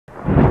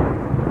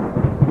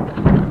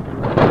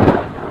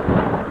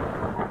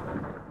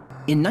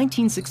In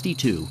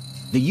 1962,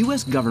 the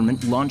US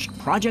government launched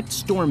Project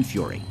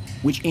Stormfury,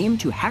 which aimed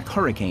to hack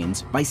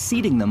hurricanes by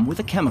seeding them with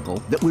a chemical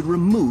that would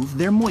remove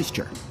their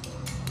moisture.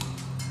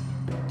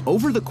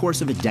 Over the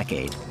course of a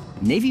decade,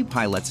 Navy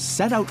pilots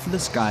set out for the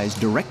skies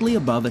directly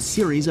above a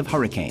series of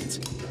hurricanes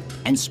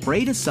and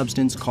sprayed a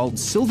substance called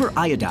silver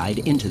iodide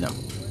into them,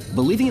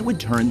 believing it would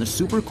turn the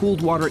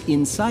supercooled water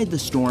inside the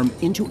storm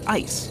into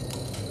ice,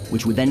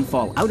 which would then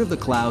fall out of the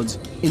clouds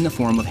in the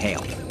form of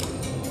hail.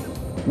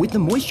 With the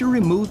moisture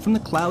removed from the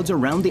clouds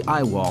around the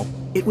eye wall,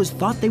 it was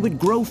thought they would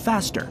grow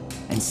faster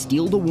and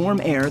steal the warm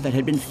air that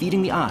had been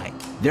feeding the eye,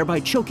 thereby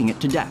choking it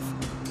to death.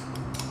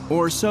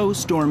 Or so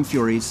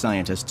Stormfury's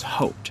scientists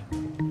hoped.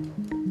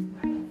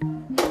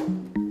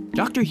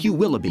 Dr. Hugh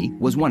Willoughby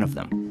was one of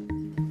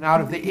them. Out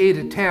of the 8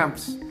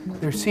 attempts,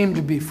 there seemed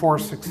to be 4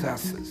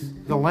 successes.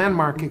 The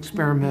landmark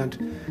experiment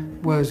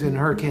was in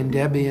Hurricane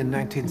Debby in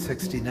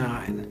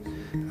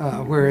 1969,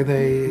 where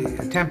they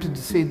attempted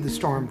to seed the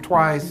storm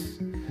twice,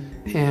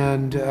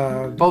 and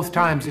both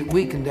times it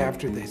weakened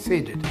after they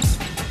seeded it.